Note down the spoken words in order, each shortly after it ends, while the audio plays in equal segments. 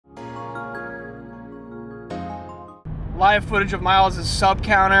live footage of Miles' sub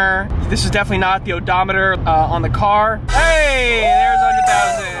counter. This is definitely not the odometer on the car. Hey, there's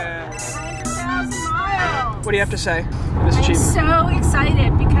 100,000. 100,000 miles. What do you have to say? I'm so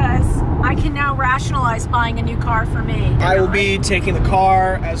excited because I can now rationalize buying a new car for me. I will be taking the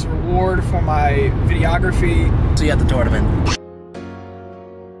car as a reward for my videography. See you at the tournament.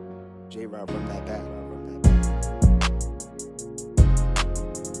 J-Rob, run that back.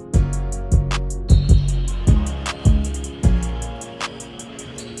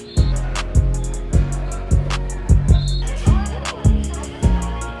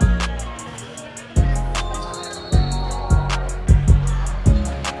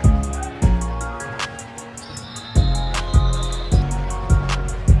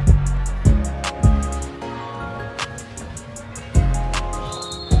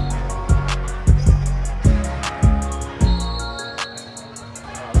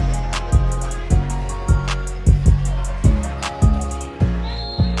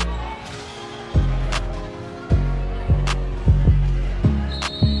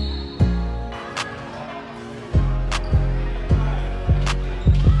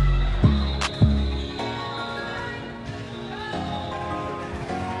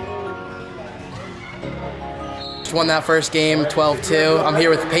 Won that first game 12-2. I'm here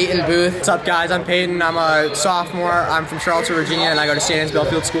with Peyton Booth. What's up, guys? I'm Peyton. I'm a sophomore. I'm from Charlottesville, Virginia, and I go to St. Anne's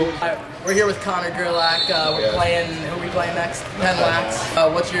Belfield School. We're here with Connor Gerlach. We're playing, who are we playing next? Penn Lax.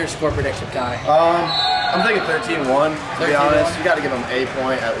 What's your score prediction, Connor? I'm thinking 13-1, to be honest. You got to give them a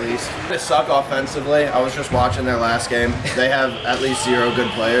point at least. They suck offensively. I was just watching their last game. They have at least 0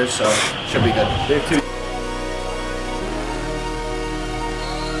 good players, so should be good. They have 2.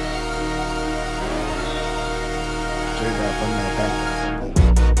 J-Rob, run that back.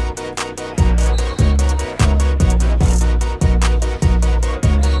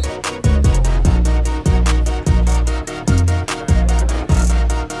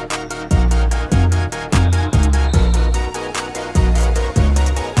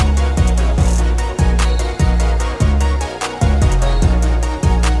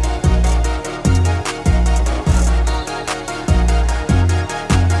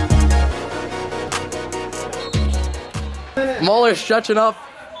 Muller stretching up.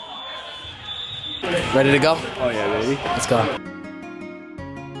 Ready to go? Oh yeah, baby. Let's go.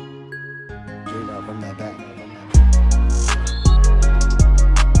 J-Rob, run that back.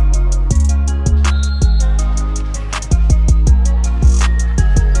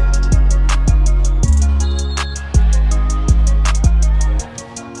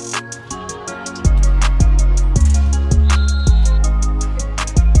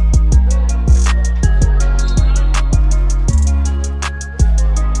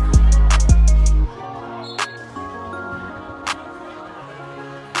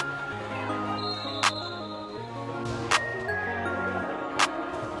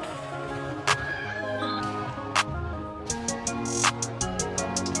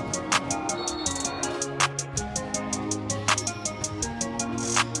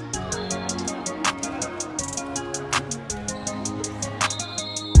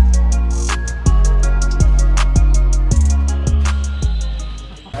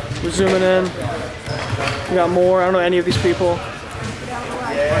 We're zooming in. We got more. I don't know any of these people.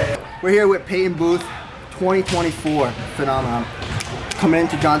 We're here with Peyton Booth, 2024 phenomenon, coming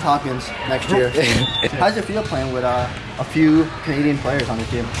into Johns Hopkins next year. How does it feel playing with a few Canadian players on the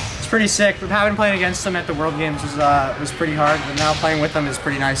team? It's pretty sick. But having played against them at the World Games was pretty hard, but now playing with them is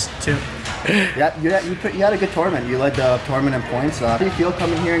pretty nice too. Yeah, you had a good tournament. You led the tournament in points. How do you feel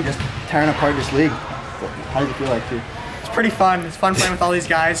coming here and just tearing apart this league? How does it feel like too? It's pretty fun. It's fun playing with all these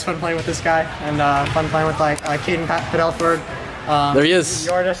guys, fun playing with this guy, and fun playing with like Caden Padelford. There he is.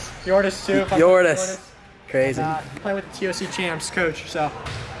 Yordis too. Yordis. Crazy. Playing with the TOC champs coach, so.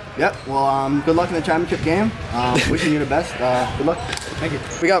 Yep, well, good luck in the championship game. Wishing you the best. Good luck. Thank you.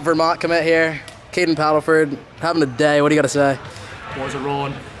 We got Vermont commit here. Caden Padelford having a day. What do you got to say? Boys are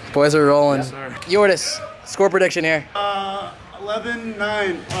rolling. Boys are rolling. Yes, sir. Yordis, score prediction here.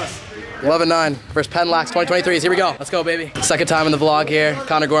 11-9 us. 11-9 versus Penn Lax 2023s. Here we go. Let's go, baby. Second time in the vlog here.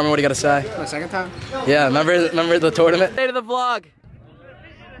 Connor Gorman, what do you got to say? My second time? Yeah, remember the tournament? Say to the vlog.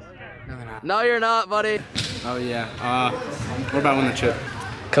 No, you're not, buddy. Oh yeah. What about winning the chip?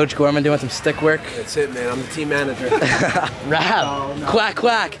 Coach Gorman doing some stick work. That's it, man. I'm the team manager. Rap. Oh, no. Quack,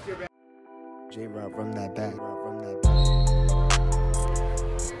 quack. J-Rob, run that back.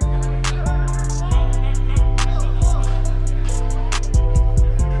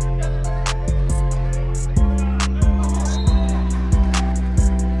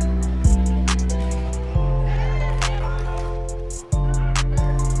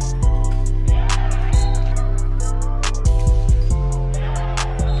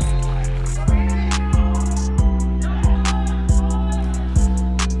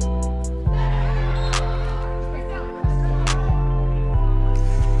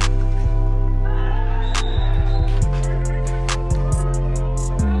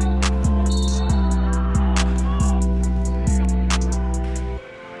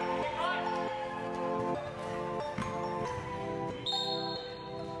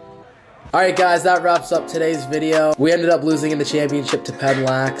 Alright guys, that wraps up today's video. We ended up losing in the championship to Penn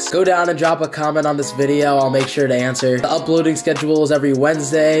Lax. Go down and drop a comment on this video. I'll make sure to answer. The uploading schedule is every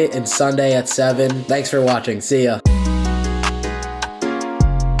Wednesday and Sunday at 7. Thanks for watching. See ya.